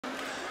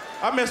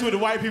I messed with the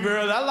white people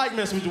earlier. I like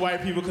messing with the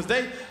white people because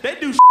they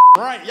do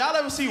right. Y'all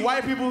ever see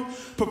white people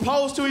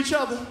propose to each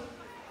other?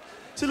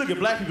 See, look at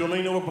black people, don't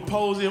even know what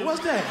propose is.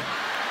 What's that?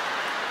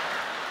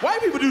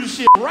 White people do the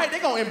shit right. They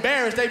gonna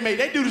embarrass they mate.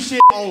 They do the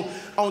shit on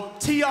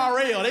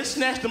TRL. They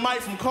snatch the mic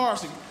from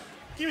Carson.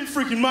 Give me the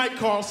freaking mic,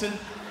 Carson.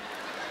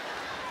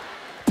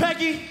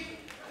 Peggy,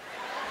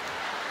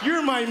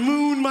 you're my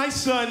moon, my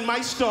sun,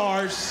 my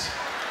stars.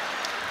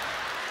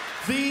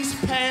 These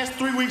past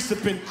 3 weeks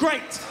have been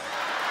great.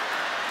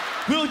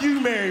 Will you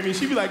marry me?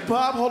 She'd be like,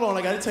 Bob, hold on,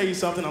 I gotta tell you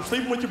something. I'm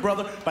sleeping with your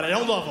brother, but I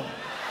don't love him.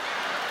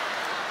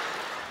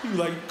 He'd be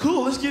like,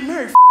 cool, let's get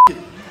married, f***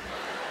 it.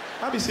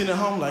 I'd be sitting at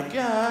home like,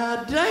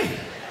 God dang.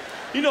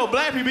 You know,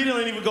 black people, they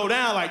don't even go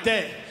down like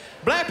that.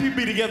 Black people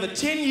be together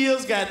 10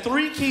 years, got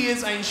 3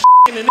 kids, ain't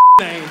in the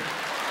name.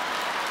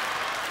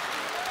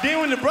 Then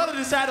when the brother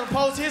decided to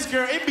propose to his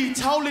girl, it'd be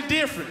totally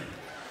different.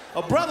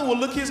 A brother will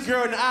look his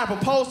girl in the eye and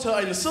propose to her,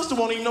 and the sister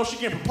won't even know she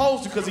can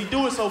propose to because he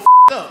do it so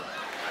up.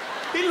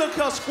 He look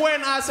her square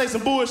in the eye and say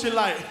some bullshit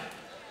like,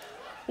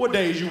 what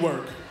days you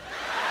work?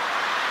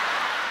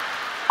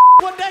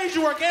 What days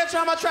you work? Every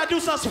time I try to do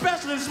something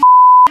special in this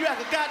you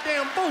act a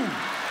goddamn fool.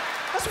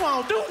 That's why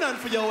I don't do nothing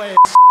for your ass.